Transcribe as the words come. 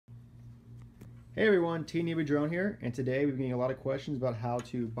Hey everyone, NewBeeDrone here, and today we've been getting a lot of questions about how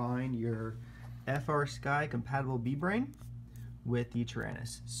to bind your FrSky compatible BeeBrain with the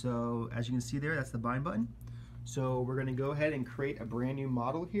Taranis. So as you can see there, that's the bind button. So we're going to go ahead and create a brand new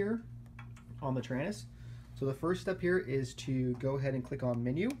model here on the Taranis. So the first step here is to go ahead and click on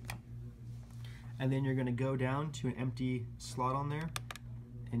menu, and then you're going to go down to an empty slot on there,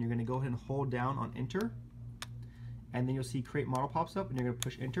 and you're going to go ahead and hold down on enter, and then you'll see create model pops up, and you're going to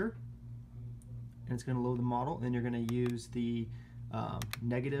push enter. And it's going to load the model, and then you're going to use the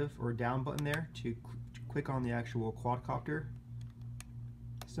negative or down button there to click on the actual quadcopter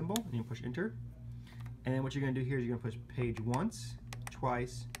symbol, and you push enter. And then what you're going to do here is you're going to push page once,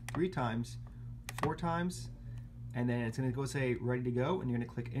 twice, 3 times, 4 times, and then it's going to go say ready to go, and you're going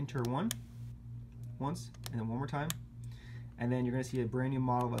to click enter once, and then one more time, and then you're going to see a brand new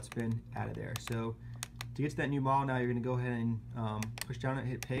model that's been added there. So to get to that new model now, you're going to go ahead and push down and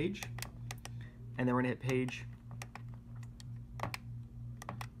hit page. And then we're going to hit page a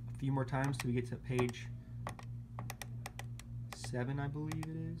few more times till we get to page 7, I believe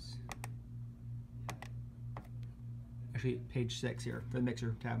it is. Actually, page 6 here for the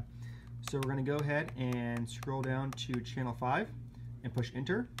mixer tab. So we're going to go ahead and scroll down to channel 5 and push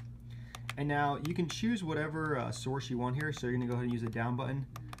enter. And now you can choose whatever source you want here. So you're going to go ahead and use the down button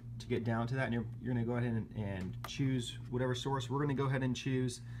to get down to that. And you're going to go ahead and choose whatever source. We're going to go ahead and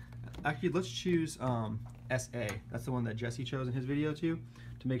choose. Actually, let's choose SA. That's the one that Jesse chose in his video too,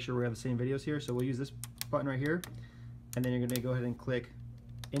 to make sure we have the same videos here. So we'll use this button right here, and then you're going to go ahead and click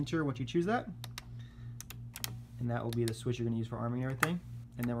enter once you choose that, and that will be the switch you're going to use for arming and everything.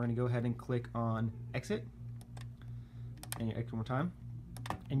 And then we're going to go ahead and click on exit, and you exit one more time.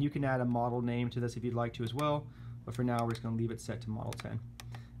 And you can add a model name to this if you'd like to as well, but for now we're just going to leave it set to model 10.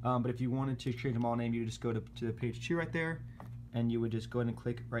 But if you wanted to change the model name, you just go to page 2 right there, and you would just go ahead and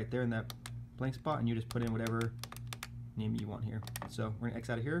click right there in that blank spot, and you just put in whatever name you want here. So we're going to X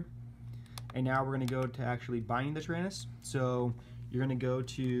out of here, and now we're going to go to actually binding the Taranis. So you're going to go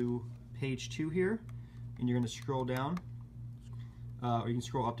to page 2 here, and you're going to scroll down, or you can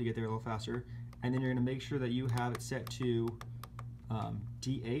scroll up to get there a little faster, and then you're going to make sure that you have it set to D8.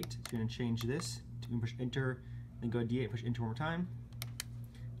 So you're going to change this, you can push enter, then go to D8, push enter one more time,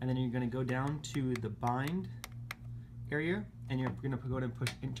 and then you're going to go down to the bind area, and you're going to go ahead and push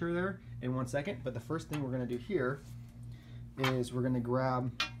enter there in 1 second. But the first thing we're going to do here is we're going to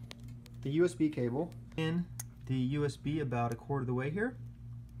grab the USB cable in the USB about 1/4 of the way here,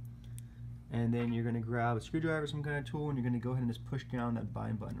 and then you're going to grab a screwdriver, some kind of tool, and you're going to go ahead and just push down that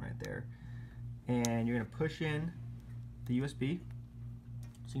bind button right there, and you're going to push in the USB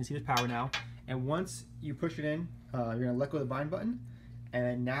so you can see there's power now. And once you push it in, you're going to let go of the bind button,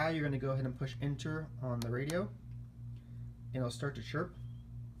 and now you're going to go ahead and push enter on the radio. It'll start to chirp,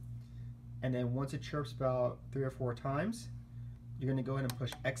 and then once it chirps about 3 or 4 times, you're going to go ahead and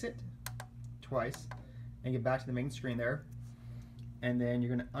push exit twice and get back to the main screen there, and then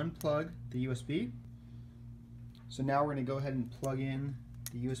you're going to unplug the USB. So now we're going to go ahead and plug in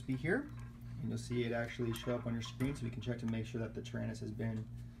the USB here, and you'll see it actually show up on your screen, so we can check to make sure that the Taranis has been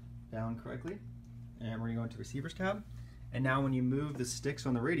bound correctly. And we're going to go into receivers tab, and now when you move the sticks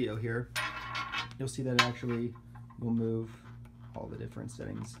on the radio here, you'll see that it actually will move all the different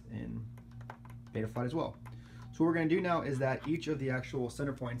settings in Betaflight as well. So what we're going to do now is that each of the actual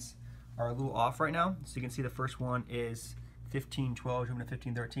center points are a little off right now. So you can see the first one is 1512, jumping to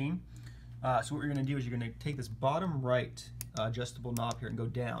 1513. So what you're going to do is you're going to take this bottom right adjustable knob here and go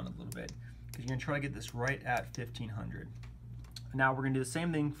down a little bit, because you're going to try to get this right at 1500. Now we're going to do the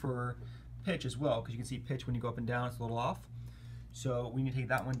same thing for pitch as well, because you can see pitch when you go up and down, it's a little off. So we need to take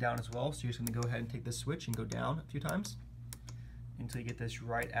that one down as well. So you're just going to go ahead and take this switch and go down a few times until you get this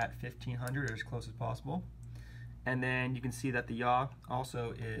right at 1500 or as close as possible. And then you can see that the yaw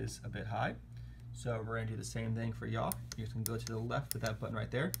also is a bit high. So we're going to do the same thing for yaw. You're just going to go to the left with that button right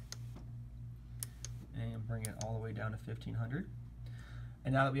there and bring it all the way down to 1500.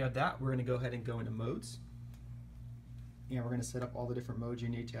 And now that we have that, we're going to go ahead and go into modes. And we're going to set up all the different modes you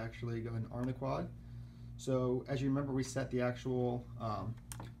need to actually go ahead and arm the quad. So as you remember, we set the actual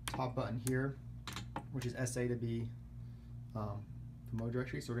top button here, which is SA, to be the mode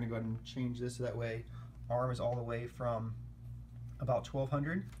directory. So we're going to go ahead and change this so that way arm is all the way from about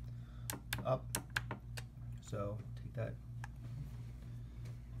 1200 up. So take that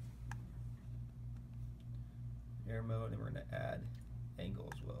air mode, and we're going to add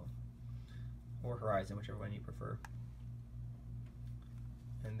angle as well, or horizon, whichever one you prefer.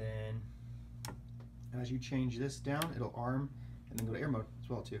 And then as you change this down, it'll arm and then go to air mode as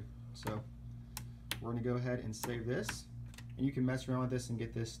well too. So we're going to go ahead and save this, And you can mess around with this and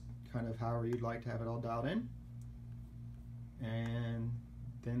get this kind of however you'd like to have it all dialed in. And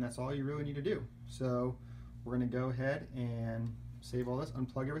then that's all you really need to do. So we're going to go ahead and save all this,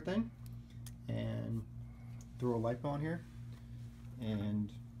 unplug everything, and throw a LiPo on here,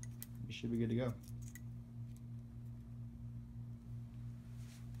 and you should be good to go.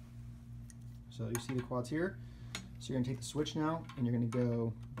 So you see the quads here. So you're going to take the switch now, and you're going to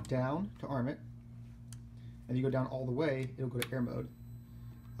go down to arm it. And you go down all the way, it'll go to air mode.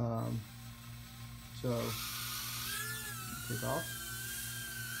 So take off.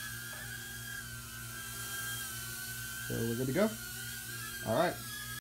 So we're good to go. All right.